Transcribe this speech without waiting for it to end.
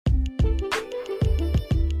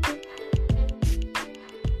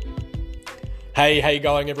Hey, how you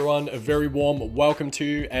going, everyone? A very warm welcome to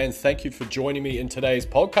you, and thank you for joining me in today's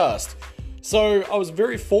podcast. So I was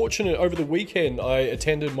very fortunate over the weekend. I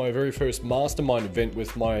attended my very first mastermind event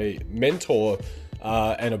with my mentor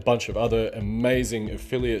and a bunch of other amazing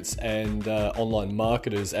affiliates and online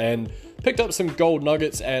marketers, and picked up some gold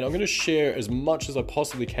nuggets, and I'm going to share as much as I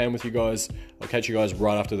possibly can with you guys. I'll catch you guys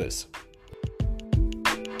right after this.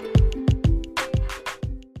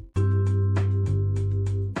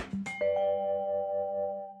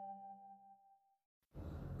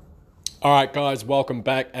 All right, guys, welcome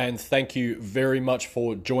back, and thank you very much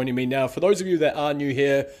for joining me. Now, for those of you that are new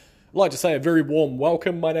here, I'd like to say a very warm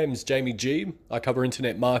welcome. My name is Jamie G. I cover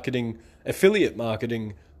internet marketing, affiliate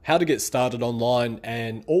marketing, how to get started online,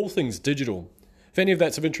 and all things digital. If any of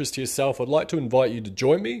that's of interest to yourself, I'd like to invite you to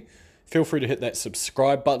join me. Feel free to hit that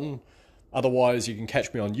subscribe button. Otherwise, you can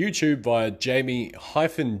catch me on YouTube via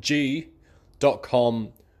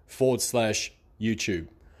jamie-g.com/YouTube.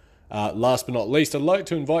 Last but not least, I'd like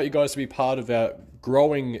to invite you guys to be part of our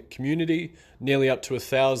growing community, nearly up to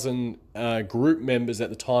 1,000 group members at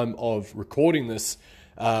the time of recording this,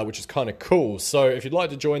 which is kind of cool. So if you'd like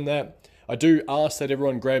to join that, I do ask that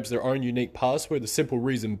everyone grabs their own unique password. The simple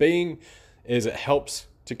reason being is it helps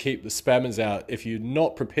to keep the spammers out. If you're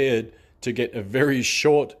not prepared to get a very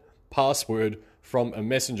short password from a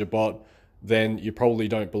messenger bot, then you probably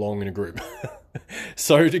don't belong in a group.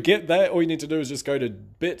 So to get that, all you need to do is just go to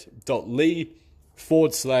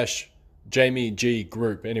bit.ly/Jamie G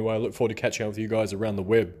group. Anyway, I look forward to catching up with you guys around the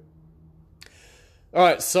web. All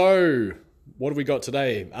right, so what have we got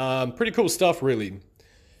today? Pretty cool stuff, really.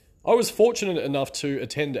 I was fortunate enough to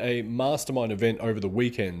attend a mastermind event over the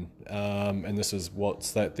weekend, and this is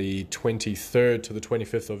the 23rd to the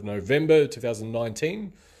 25th of November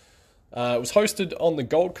 2019. It was hosted on the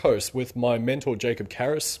Gold Coast with my mentor, Jacob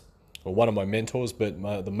Karras, or one of my mentors, but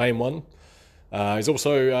the main one. He's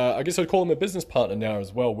also, I guess I'd call him a business partner now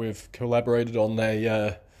as well. We've collaborated on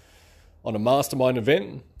a mastermind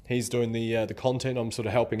event. He's doing the content. I'm sort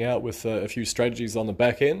of helping out with a few strategies on the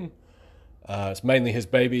back end. It's mainly his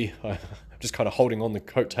baby. I'm just kind of holding on the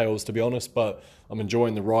coattails, to be honest, but I'm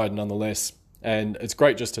enjoying the ride nonetheless. And it's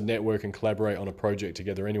great just to network and collaborate on a project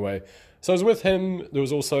together anyway. So I was with him. There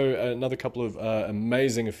was also another couple of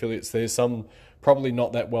amazing affiliates there, some probably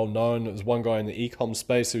not that well known. There's one guy in the e-com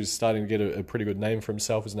space who's starting to get a pretty good name for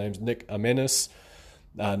himself. His name's Nick Amenis.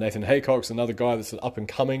 Nathan Haycock's another guy that's up and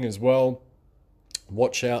coming as well.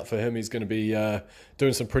 Watch out for him. He's going to be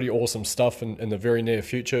doing some pretty awesome stuff in the very near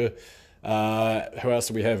future. Who else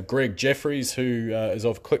do we have? Greg Jeffries, who is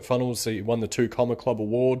of ClickFunnels. He won the 2 Comma Club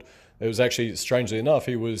award. It was actually, strangely enough,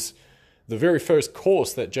 he was the very first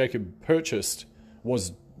course that Jacob purchased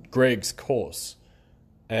was Greg's course.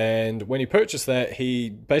 And when he purchased that, he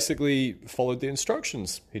basically followed the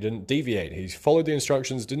instructions. He didn't deviate. He followed the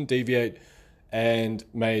instructions, didn't deviate, and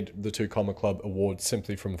made the 2 Comma Club award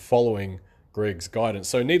simply from following Greg's guidance.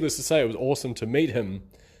 So needless to say, it was awesome to meet him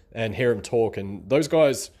and hear him talk. And those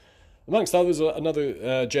guys, amongst others,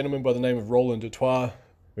 another gentleman by the name of Roland Dutoit,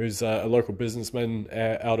 who's a local businessman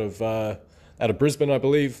out of Brisbane, I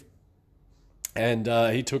believe. And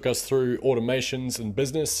he took us through automations and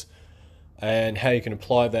business and how you can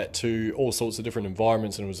apply that to all sorts of different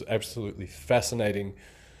environments, and it was absolutely fascinating.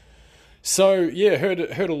 So yeah, heard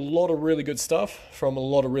a lot of really good stuff from a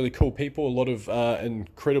lot of really cool people, a lot of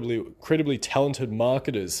incredibly talented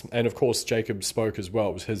marketers, and of course Jacob spoke as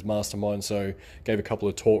well. It was his mastermind, so gave a couple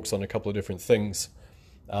of talks on a couple of different things.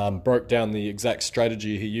 Broke down the exact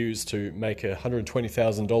strategy he used to make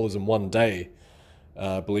 $120,000 in one day,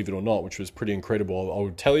 believe it or not, which was pretty incredible.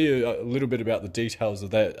 I'll tell you a little bit about the details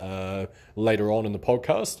of that later on in the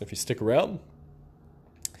podcast, if you stick around.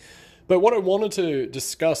 But what I wanted to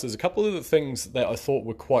discuss is a couple of the things that I thought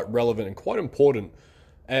were quite relevant and quite important.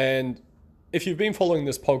 And if you've been following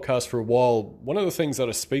this podcast for a while, one of the things that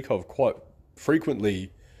I speak of quite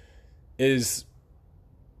frequently is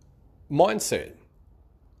mindset.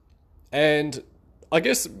 And I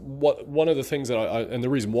guess one of the things that and the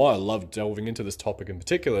reason why I love delving into this topic in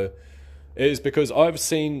particular is because I've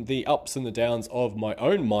seen the ups and the downs of my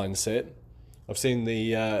own mindset. I've seen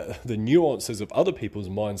the nuances of other people's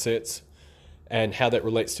mindsets and how that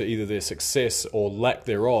relates to either their success or lack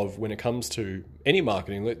thereof when it comes to any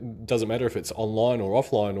marketing. It doesn't matter if it's online or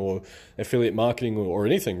offline or affiliate marketing or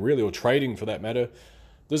anything really, or trading for that matter.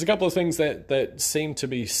 There's a couple of things that seem to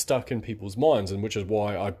be stuck in people's minds, and which is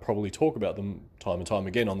why I probably talk about them time and time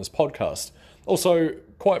again on this podcast. Also,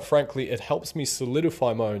 quite frankly, it helps me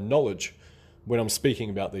solidify my own knowledge when I'm speaking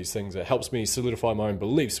about these things. It helps me solidify my own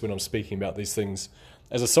beliefs when I'm speaking about these things.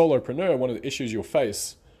 As a solopreneur, one of the issues you'll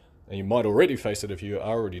face, and you might already face it if you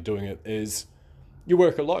are already doing it, is you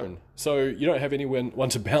work alone. So you don't have anyone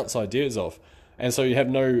to bounce ideas off. And so you have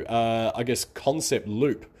no, I guess, concept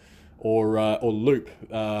loop or loop,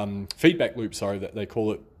 feedback loop, sorry, that they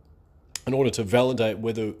call it, in order to validate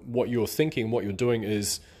whether what you're thinking, what you're doing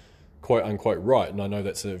is quote unquote right. And I know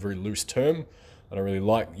that's a very loose term. I don't really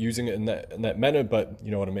like using it in that manner, but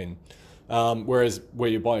you know what I mean. Whereas where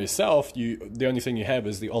you're by yourself, the only thing you have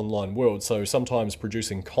is the online world. So sometimes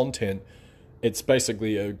producing content, it's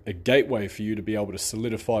basically a gateway for you to be able to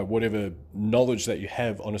solidify whatever knowledge that you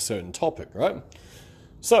have on a certain topic, right?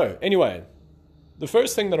 So anyway, the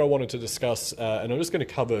first thing that I wanted to discuss, and I'm just going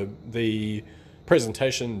to cover the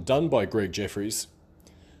presentation done by Greg Jeffries,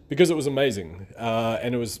 because it was amazing,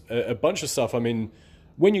 and it was a bunch of stuff. I mean,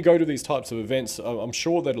 when you go to these types of events, I'm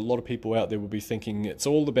sure that a lot of people out there will be thinking it's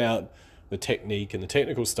all about the technique and the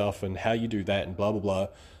technical stuff and how you do that and blah, blah, blah.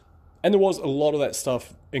 And there was a lot of that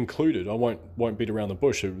stuff included. I won't beat around the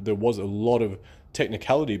bush. There was a lot of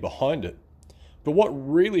technicality behind it. But what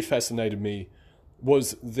really fascinated me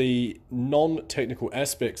was the non-technical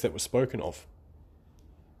aspects that were spoken of.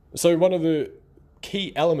 So one of the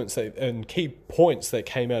key elements and key points that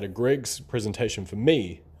came out of Greg's presentation for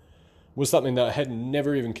me was something that I had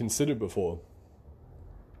never even considered before.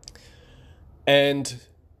 And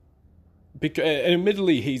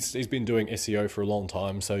admittedly, he's been doing SEO for a long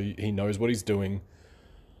time, so he knows what he's doing.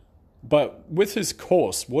 But with his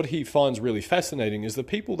course, what he finds really fascinating is the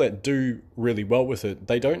people that do really well with it,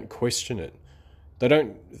 they don't question it. They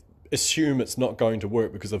don't assume it's not going to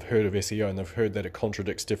work because they've heard of SEO and they've heard that it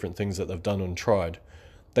contradicts different things that they've done and tried.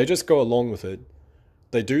 They just go along with it.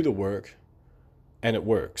 They do the work, and it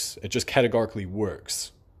works. It just categorically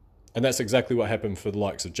works. And that's exactly what happened for the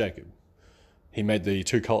likes of Jacob. He made the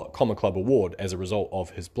 2 Comma Club award as a result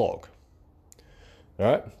of his blog. All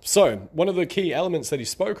right. So one of the key elements that he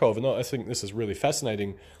spoke of, and I think this is really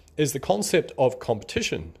fascinating, is the concept of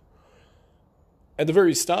competition. At the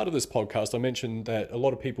very start of this podcast, I mentioned that a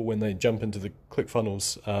lot of people, when they jump into the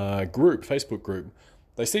ClickFunnels group, Facebook group,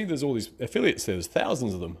 they see there's all these affiliates there. There's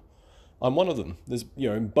thousands of them. I'm one of them. There's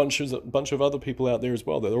a bunch of other people out there as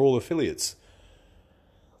well. They're all affiliates.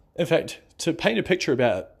 In fact, to paint a picture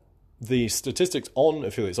about the statistics on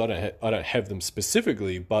affiliates, I don't have them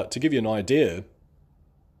specifically, but to give you an idea,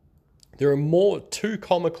 there are more 2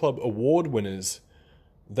 Comma Club award winners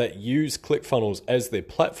that use ClickFunnels as their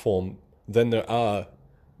platform than there are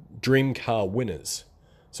dream car winners.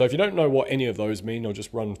 So if you don't know what any of those mean, I'll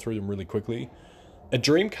just run through them really quickly. A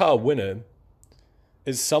dream car winner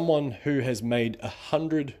is someone who has made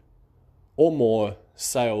 100 or more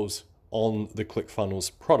sales on the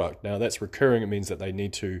ClickFunnels product. Now that's recurring. It means that they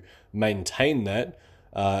need to maintain that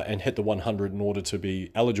and hit the 100 in order to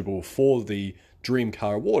be eligible for the Dream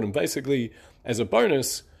Car Award. And basically, as a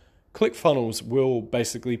bonus, ClickFunnels will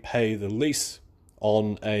basically pay the lease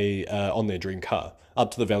on their dream car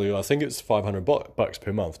up to the value. I think it's $500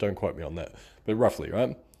 per month. Don't quote me on that, but roughly,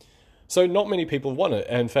 right? So not many people won it.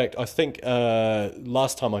 In fact, I think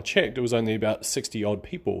last time I checked, it was only about 60 odd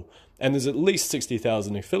people. And there's at least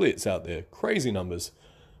 60,000 affiliates out there. Crazy numbers.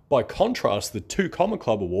 By contrast, the 2 Comma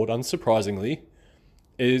Club Award, unsurprisingly,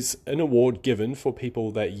 is an award given for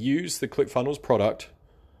people that use the ClickFunnels product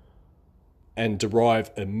and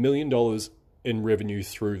derive $1 million in revenue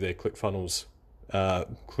through their ClickFunnels,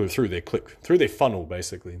 through their funnel,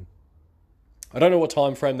 basically. I don't know what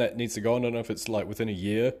time frame that needs to go on. I don't know if it's like within a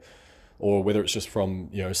year, or whether it's just from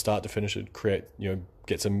start to finish it,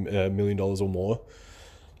 gets $1 million or more.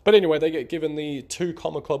 But anyway, they get given the 2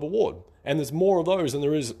 Comma Club Award, and there's more of those than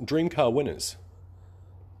there is dream car winners.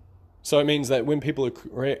 So it means that when people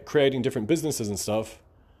are creating different businesses and stuff,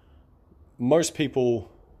 most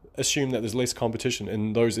people assume that there's less competition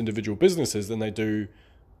in those individual businesses than they do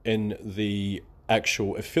in the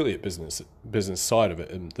actual affiliate business side of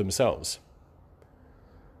it themselves.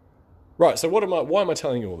 Right, so why am I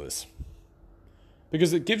telling you all this?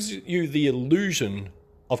 Because it gives you the illusion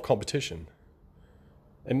of competition.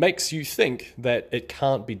 It makes you think that it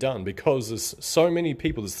can't be done because there's so many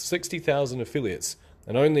people, there's 60,000 affiliates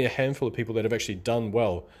and only a handful of people that have actually done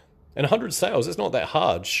well. And 100 sales, it's not that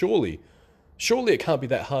hard, surely. Surely it can't be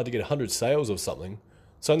that hard to get 100 sales of something.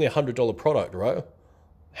 It's only a $100 product, right?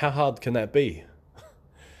 How hard can that be?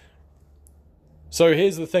 So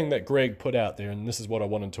here's the thing that Greg put out there, and this is what I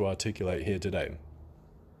wanted to articulate here today.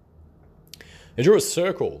 He drew a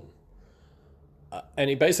circle, and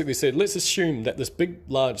he basically said, let's assume that this big,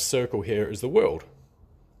 large circle here is the world.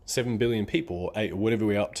 7 billion people, or 8, or whatever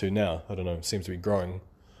we're up to now. I don't know, it seems to be growing.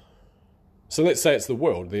 So let's say it's the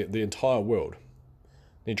world, the entire world.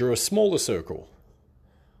 He drew a smaller circle,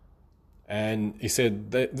 and he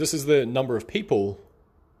said that this is the number of people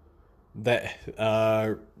that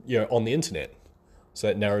are, on the internet. So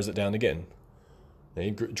that narrows it down again. And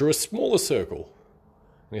he drew a smaller circle.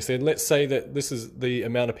 And he said, let's say that this is the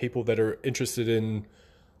amount of people that are interested in,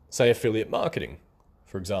 say, affiliate marketing,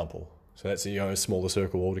 for example. So that's a smaller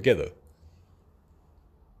circle altogether.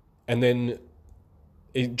 And then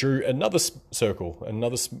he drew another circle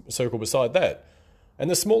beside that. And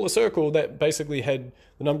the smaller circle that basically had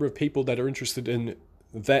the number of people that are interested in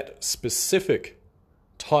that specific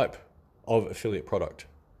type of affiliate product.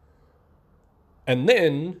 And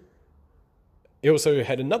then it also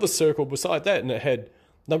had another circle beside that, and it had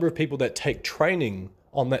number of people that take training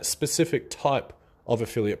on that specific type of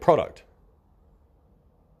affiliate product.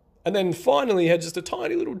 And then finally, you had just a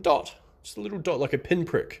tiny little dot, like a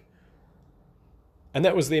pinprick. And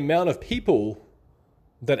that was the amount of people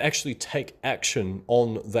that actually take action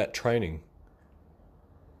on that training.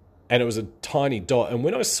 And it was a tiny dot. And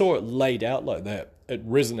when I saw it laid out like that, it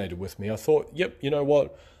resonated with me. I thought, yep, you know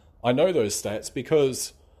what? I know those stats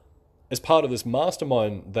because as part of this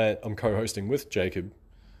mastermind that I'm co-hosting with Jacob,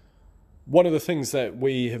 one of the things that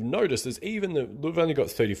we have noticed is even though we've only got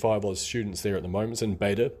 35 odd students there at the moment, it's in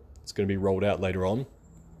beta, it's going to be rolled out later on.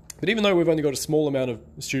 But even though we've only got a small amount of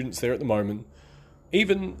students there at the moment,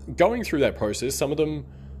 even going through that process, some of them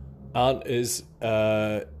aren't as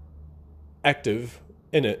active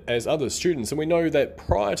in it as other students. And we know that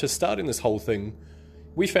prior to starting this whole thing,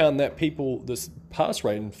 we found that this pass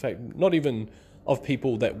rate, in fact, not even of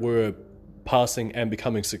people that were passing and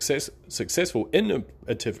becoming successful in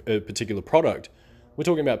a particular product, we're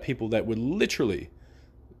talking about people that were literally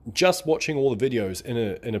just watching all the videos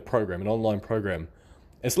in a program, an online program.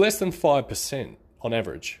 It's less than 5% on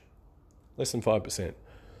average. Less than 5%.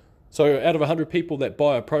 So out of 100 people that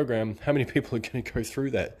buy a program, how many people are going to go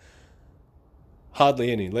through that?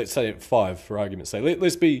 Hardly any. Let's say 5 for argument's sake.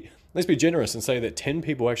 Let's be generous and say that 10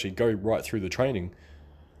 people actually go right through the training.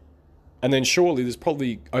 And then surely there's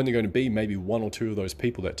probably only going to be maybe 1 or 2 of those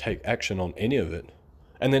people that take action on any of it.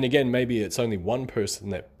 And then again, maybe it's only one person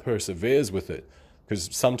that perseveres with it,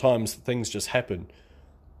 because sometimes things just happen.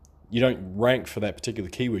 You don't rank for that particular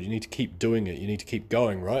keyword. You need to keep doing it. You need to keep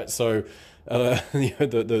going, right? So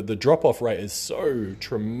the drop-off rate is so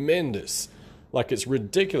tremendous. Like, it's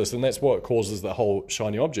ridiculous. And that's what causes the whole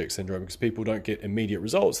shiny object syndrome, because people don't get immediate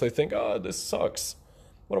results. They think, oh, this sucks.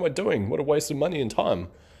 What am I doing? What a waste of money and time.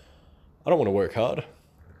 I don't want to work hard,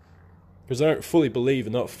 because I don't fully believe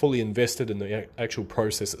and not fully invested in the actual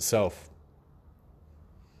process itself.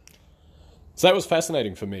 So that was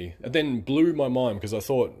fascinating for me. It then blew my mind, because I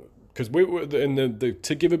thought, because we were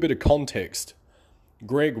to give a bit of context,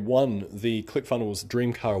 Greg won the ClickFunnels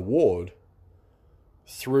Dream Car Award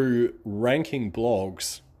through ranking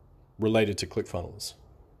blogs related to ClickFunnels.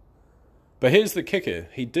 But here's the kicker.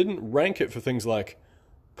 He didn't rank it for things like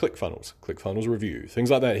ClickFunnels, ClickFunnels Review, things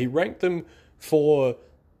like that. He ranked them for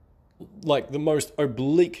like the most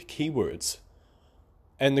oblique keywords.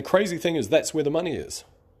 And the crazy thing is that's where the money is.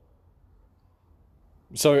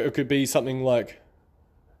 So it could be something like,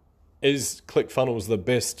 is ClickFunnels the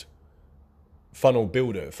best funnel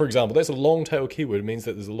builder? For example, that's a long tail keyword. It means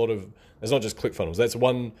that there's not just ClickFunnels. That's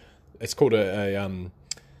one, it's called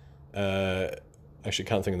actually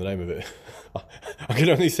can't think of the name of it. I can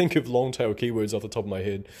only think of long tail keywords off the top of my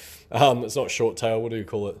head. It's not short tail. What do you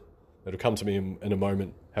call it? It'll come to me in a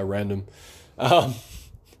moment. How random.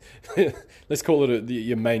 Let's call it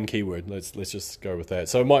your main keyword. Let's just go with that.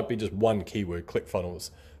 So it might be just one keyword,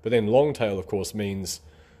 ClickFunnels. But then long tail, of course, means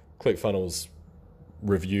ClickFunnels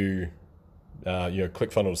Review,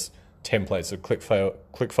 ClickFunnels templates, so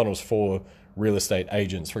ClickFunnels for real estate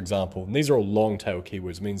agents, for example. And these are all long tail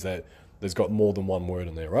keywords. It means that there's got more than one word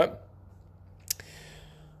in there, right?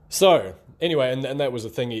 So anyway, and that was the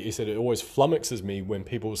thing. He said it always flummoxes me when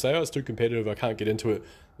people say, oh, it's too competitive, I can't get into it.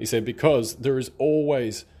 He said, because there is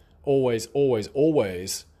always going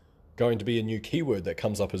to be a new keyword that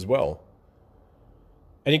comes up as well.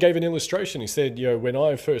 And he gave an illustration. He said, when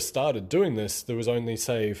I first started doing this, there was only,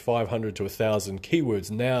 say, 500 to 1,000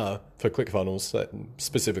 keywords now for ClickFunnels,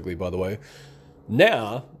 specifically, by the way.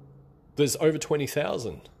 Now, there's over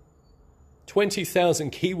 20,000.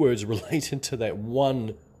 20,000 keywords related to that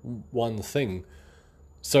one thing.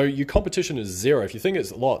 So your competition is zero. If you think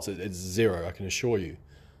it's lots, it's zero, I can assure you.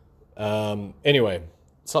 Anyway,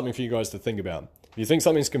 something for you guys to think about. If you think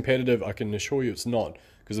something's competitive, I can assure you it's not.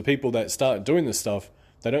 Because the people that start doing this stuff,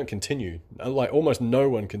 they don't continue. Like, almost no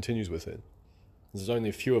one continues with it. There's only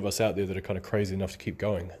a few of us out there that are kind of crazy enough to keep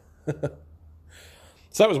going. So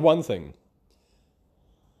that was one thing.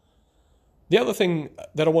 The other thing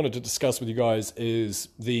that I wanted to discuss with you guys is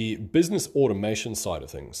the business automation side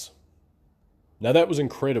of things. Now that was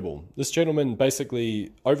incredible. This gentleman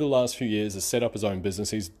basically, over the last few years, has set up his own business.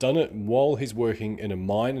 He's done it while he's working in a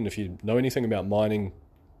mine. And if you know anything about mining,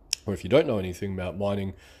 or if you don't know anything about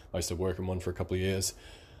mining, I used to work in one for a couple of years,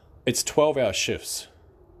 it's 12-hour shifts.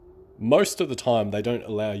 Most of the time, they don't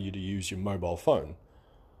allow you to use your mobile phone.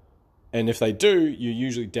 And if they do, you're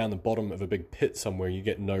usually down the bottom of a big pit somewhere. You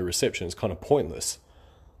get no reception. It's kind of pointless.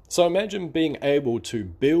 So imagine being able to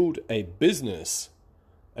build a business,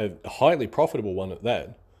 a highly profitable one at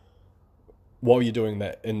that, while you're doing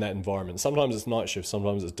that in that environment. Sometimes it's night shift,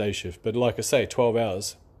 sometimes it's day shift. But like I say, 12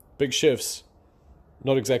 hours, big shifts,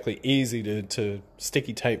 not exactly easy to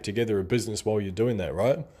sticky tape together a business while you're doing that,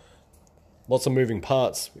 right? Lots of moving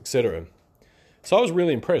parts, etc. So I was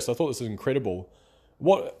really impressed. I thought this was incredible.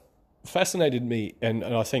 What fascinated me, and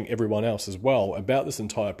I think everyone else as well, about this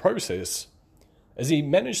entire process is he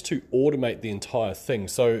managed to automate the entire thing.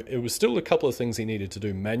 So it was still a couple of things he needed to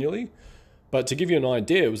do manually, but to give you an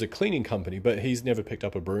idea, it was a cleaning company, but he's never picked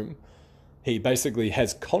up a broom. He basically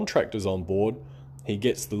has contractors on board. He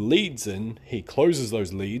gets the leads in, he closes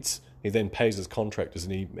those leads, he then pays his contractors,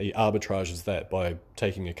 and he arbitrages that by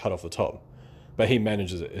taking a cut off the top. But he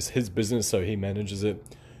manages it. It's his business, so he manages it.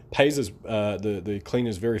 Pays his, the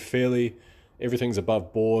cleaners very fairly. Everything's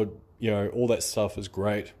above board. You know, all that stuff is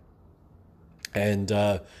great. And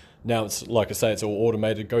now it's, like I say, it's all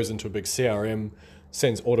automated. Goes into a big CRM,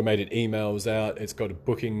 sends automated emails out. It's got a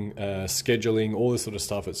booking, scheduling, all this sort of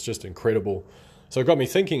stuff. It's just incredible. So it got me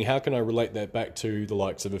thinking, how can I relate that back to the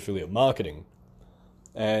likes of affiliate marketing?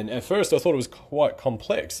 And at first I thought it was quite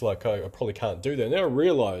complex, like I probably can't do that. And then I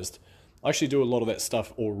realized I actually do a lot of that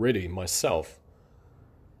stuff already myself.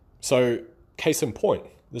 So case in point,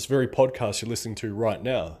 this very podcast you're listening to right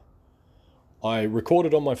now, I record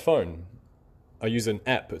it on my phone. I use an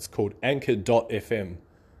app. It's called Anchor.fm.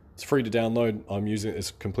 It's free to download. I'm using it.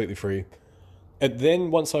 It's completely free. And then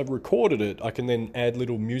once I've recorded it, I can then add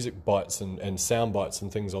little music bites and sound bites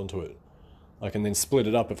and things onto it. I can then split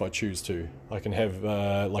it up if I choose to. I can have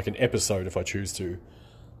like an episode if I choose to.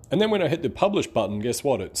 And then when I hit the publish button, guess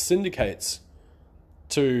what? It syndicates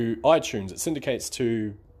to iTunes. It syndicates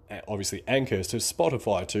to, obviously, Anchor, to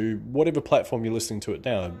Spotify, to whatever platform you're listening to it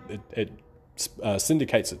now. It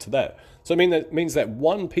syndicates it to that. So that means that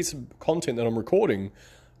one piece of content that I'm recording,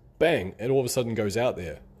 bang, it all of a sudden goes out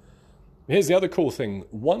there. Here's the other cool thing.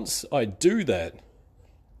 Once I do that,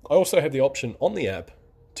 I also have the option on the app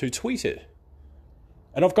to tweet it.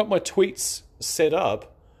 And I've got my tweets set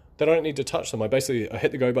up that I don't need to touch them. I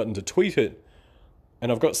hit the go button to tweet it,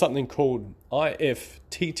 and I've got something called ifttt.com,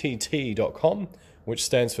 which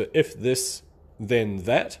stands for if this then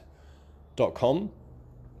that.com,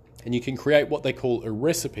 and you can create what they call a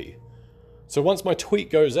recipe. So once my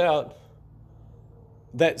tweet goes out,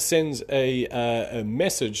 that sends a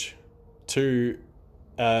message to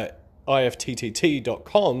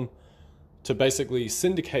ifttt.com to basically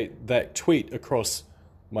syndicate that tweet across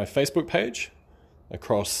my Facebook page,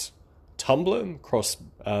 across Tumblr, across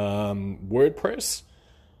WordPress.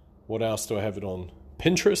 What else do I have it on?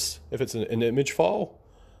 Pinterest, if it's an image file.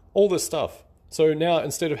 All this stuff. So now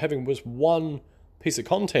instead of having just one piece of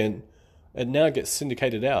content, it now gets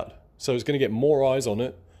syndicated out. So it's going to get more eyes on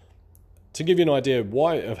it. To give you an idea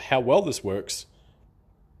of how well this works,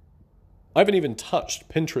 I haven't even touched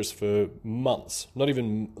Pinterest for months, not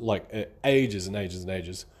even like ages and ages and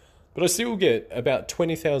ages. But I still get about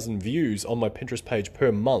 20,000 views on my Pinterest page per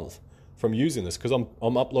month from using this, because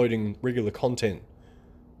I'm uploading regular content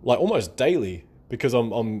like almost daily, because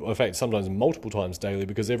I'm in fact sometimes multiple times daily,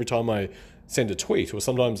 because every time I send a tweet, or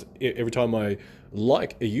sometimes every time I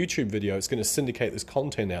like a YouTube video, it's going to syndicate this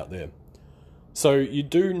content out there. So you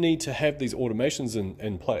do need to have these automations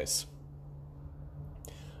in place.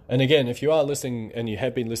 And again, if you are listening and you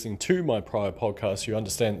have been listening to my prior podcasts, you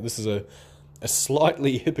understand that this is a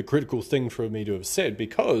slightly hypocritical thing for me to have said,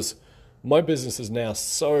 because my business is now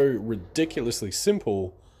so ridiculously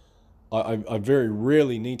simple, I very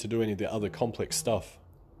rarely need to do any of the other complex stuff.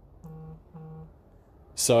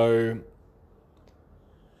 So,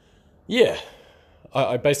 yeah,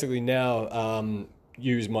 I basically now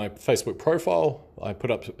use my Facebook profile. I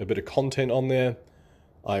put up a bit of content on there.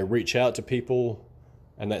 I reach out to people,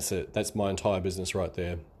 and that's it. That's my entire business right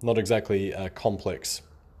there. Not exactly complex.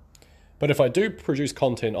 But if I do produce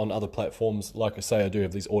content on other platforms, like I say, I do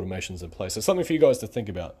have these automations in place. It's something for you guys to think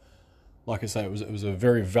about. Like I say, it was a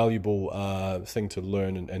very valuable thing to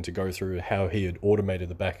learn and to go through how he had automated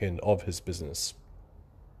the back end of his business.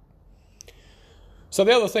 So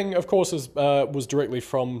the other thing, of course, was directly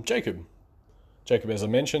from Jacob. Jacob, as I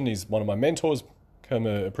mentioned, he's one of my mentors, become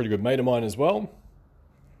a pretty good mate of mine as well.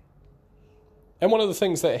 And one of the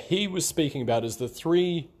things that he was speaking about is the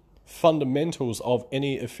 3 fundamentals of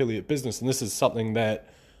any affiliate business. And this is something that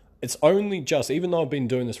it's only just, even though I've been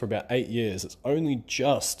doing this for about 8 years, it's only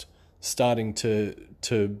just starting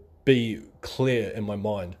to be clear in my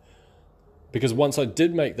mind. Because once I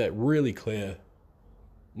did make that really clear,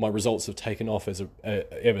 my results have taken off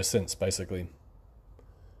ever since, basically.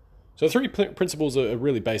 So 3 principles are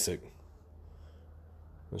really basic.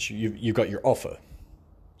 You've got your offer.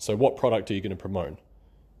 So what product are you going to promote?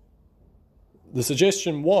 The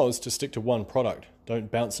suggestion was to stick to one product. Don't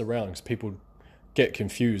bounce around because people get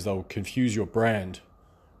confused. They'll confuse your brand.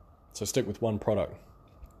 So stick with one product.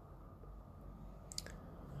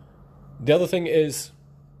 The other thing is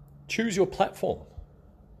choose your platform.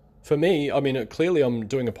 For me, I mean, clearly I'm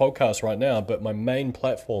doing a podcast right now, but my main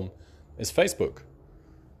platform is Facebook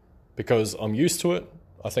because I'm used to it.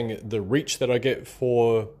 I think the reach that I get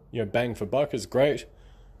for, bang for buck is great.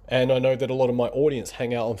 And I know that a lot of my audience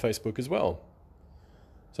hang out on Facebook as well.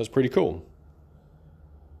 So it's pretty cool.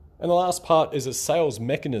 And the last part is a sales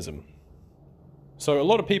mechanism. So a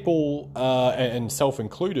lot of people, and self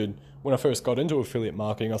included, when I first got into affiliate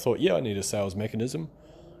marketing, I thought, I need a sales mechanism.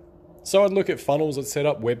 So I'd look at funnels, I'd set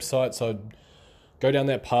up websites, I'd go down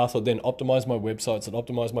that path, I'd then optimize my websites, I'd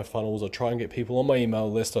optimize my funnels, I'd try and get people on my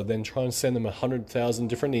email list, I'd then try and send them 100,000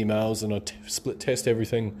 different emails, and I'd split test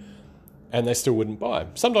everything, and they still wouldn't buy.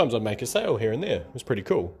 Sometimes I'd make a sale here and there. It was pretty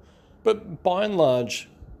cool. But by and large,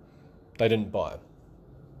 they didn't buy.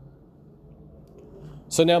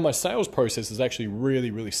 So now my sales process is actually really,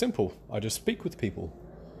 really simple. I just speak with people.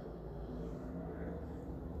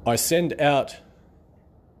 I send out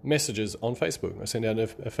messages on Facebook. I send out a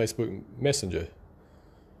Facebook Messenger.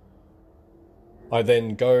 I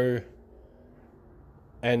then go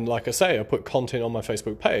and, like I say, I put content on my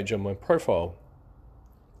Facebook page, on my profile.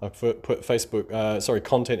 I put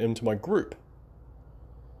content into my group.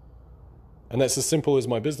 And that's as simple as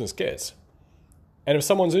my business gets. And if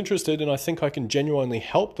someone's interested and I think I can genuinely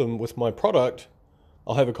help them with my product,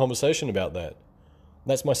 I'll have a conversation about that.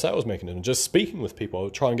 That's my sales mechanism, just speaking with people. I'll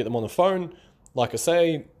try and get them on the phone. Like I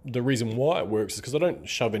say, the reason why it works is because I don't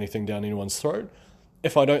shove anything down anyone's throat.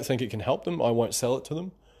 If I don't think it can help them, I won't sell it to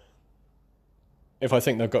them. If I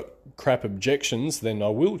think they've got crap objections, then I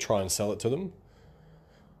will try and sell it to them.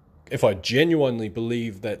 If I genuinely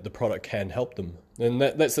believe that the product can help them. And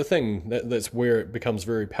that's the thing. That's where it becomes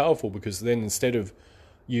very powerful, because then instead of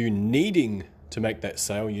you needing to make that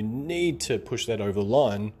sale, you need to push that over the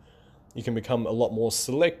line, you can become a lot more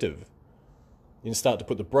selective. You can start to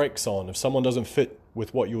put the brakes on. If someone doesn't fit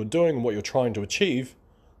with what you're doing and what you're trying to achieve,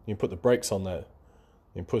 you can put the brakes on that.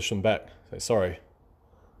 You can push them back. Say, sorry,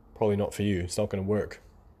 probably not for you. It's not going to work.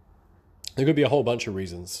 There could be a whole bunch of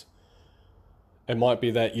reasons. It might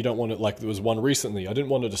be that you don't want to, like there was one recently, I didn't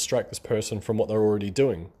want to distract this person from what they're already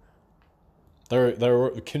doing. They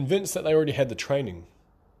were convinced that they already had the training.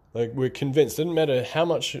 Like, we're convinced. It didn't matter how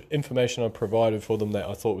much information I provided for them that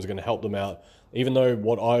I thought was going to help them out, even though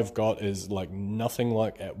what I've got is like nothing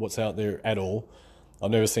like what's out there at all.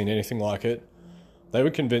 I've never seen anything like it. They were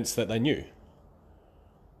convinced that they knew.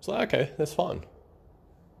 It's like, okay, that's fine.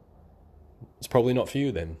 It's probably not for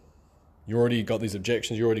you then. You already got these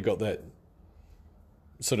objections. You already got that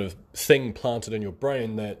sort of thing planted in your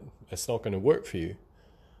brain that it's not going to work for you.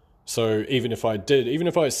 So even if I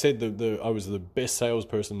said I was the best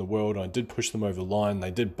salesperson in the world, and I did push them over the line,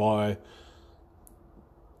 they did buy,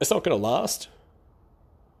 it's not going to last.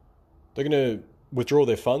 They're going to withdraw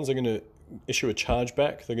their funds. They're going to issue a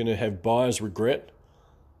chargeback. They're going to have buyer's regret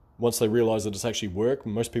once they realize that it's actually worked.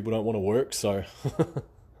 Most people don't want to work, so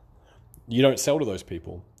you don't sell to those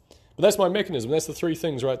people. But that's my mechanism. That's the 3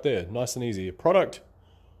 things right there. Nice and easy. A product,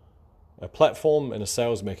 a platform, and a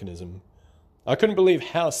sales mechanism. I couldn't believe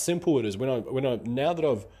how simple it is now that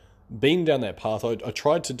I've been down that path. I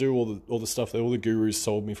tried to do all the stuff that all the gurus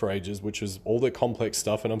sold me for ages, which is all the complex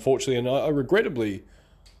stuff, and unfortunately, and I regrettably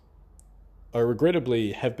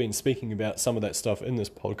have been speaking about some of that stuff in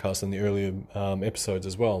this podcast in the earlier episodes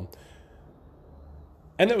as well.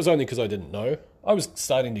 And that was only because I didn't know. I was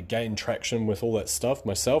starting to gain traction with all that stuff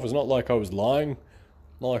myself. It's not like I was lying.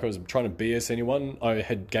 Not like I was trying to BS anyone. I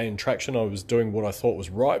had gained traction. I was doing what I thought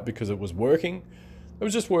was right because it was working. It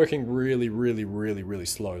was just working really, really, really, really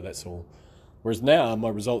slow, that's all. Whereas now, my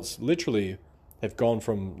results literally have gone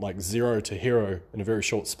from like 0 to hero in a very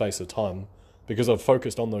short space of time because I've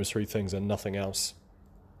focused on those 3 things and nothing else.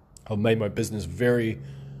 I've made my business very,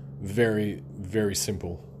 very, very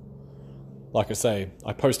simple. Like I say,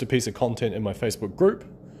 I post a piece of content in my Facebook group.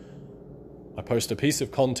 I post a piece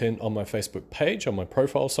of content on my Facebook page, on my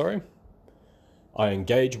profile, sorry. I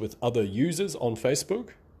engage with other users on Facebook.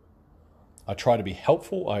 I try to be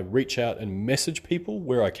helpful. I reach out and message people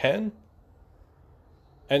where I can.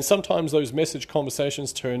 And sometimes those message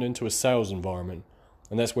conversations turn into a sales environment.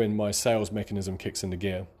 And that's when my sales mechanism kicks into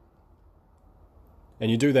gear. And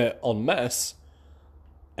you do that en masse,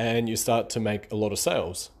 and you start to make a lot of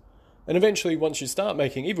sales. And eventually, once you start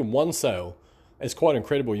making even one sale, it's quite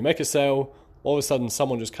incredible. You make a sale, all of a sudden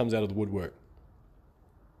someone just comes out of the woodwork.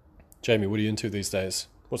 Jamie, what are you into these days?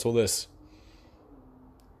 What's all this?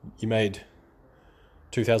 You made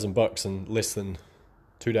 $2,000 in less than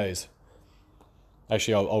 2 days.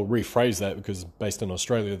 Actually, I'll rephrase that, because based in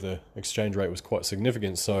Australia, the exchange rate was quite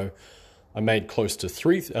significant. So I made close to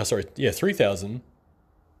 3,000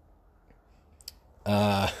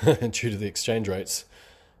 due to the exchange rates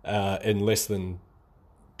in less than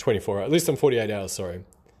 48 hours, sorry.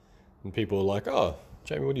 And people are like, oh,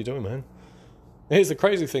 Jamie, what are you doing, man? And here's the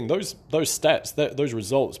crazy thing. Those stats, those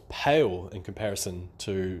results pale in comparison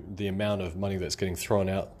to the amount of money that's getting thrown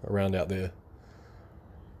around out there.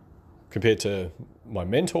 Compared to my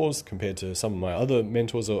mentors, compared to some of my other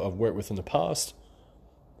mentors I've worked with in the past.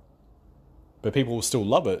 But people will still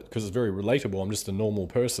love it because it's very relatable. I'm just a normal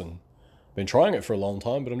person. Been trying it for a long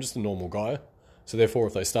time, but I'm just a normal guy. So therefore,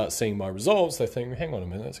 if they start seeing my results, they think, hang on a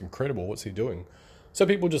minute, that's incredible. What's he doing? So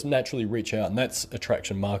people just naturally reach out, and that's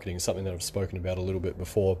attraction marketing, something that I've spoken about a little bit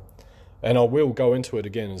before. And I will go into it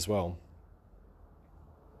again as well.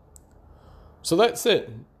 So that's it.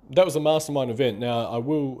 That was a mastermind event. Now, I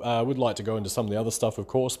would like to go into some of the other stuff, of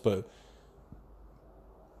course, but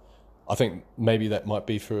I think maybe that might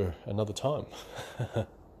be for another time.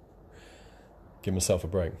 Give myself a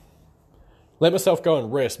break. Let myself go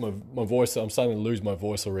and rest. My voice, I'm starting to lose my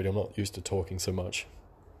voice already. I'm not used to talking so much.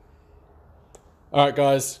 All right,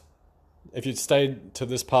 guys. If you've stayed to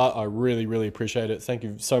this part, I really, really appreciate it. Thank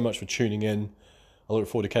you so much for tuning in. I look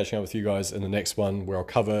forward to catching up with you guys in the next one, where I'll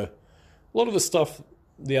cover a lot of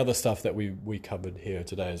the other stuff that we covered here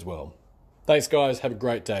today as well. Thanks, guys. Have a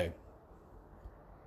great day.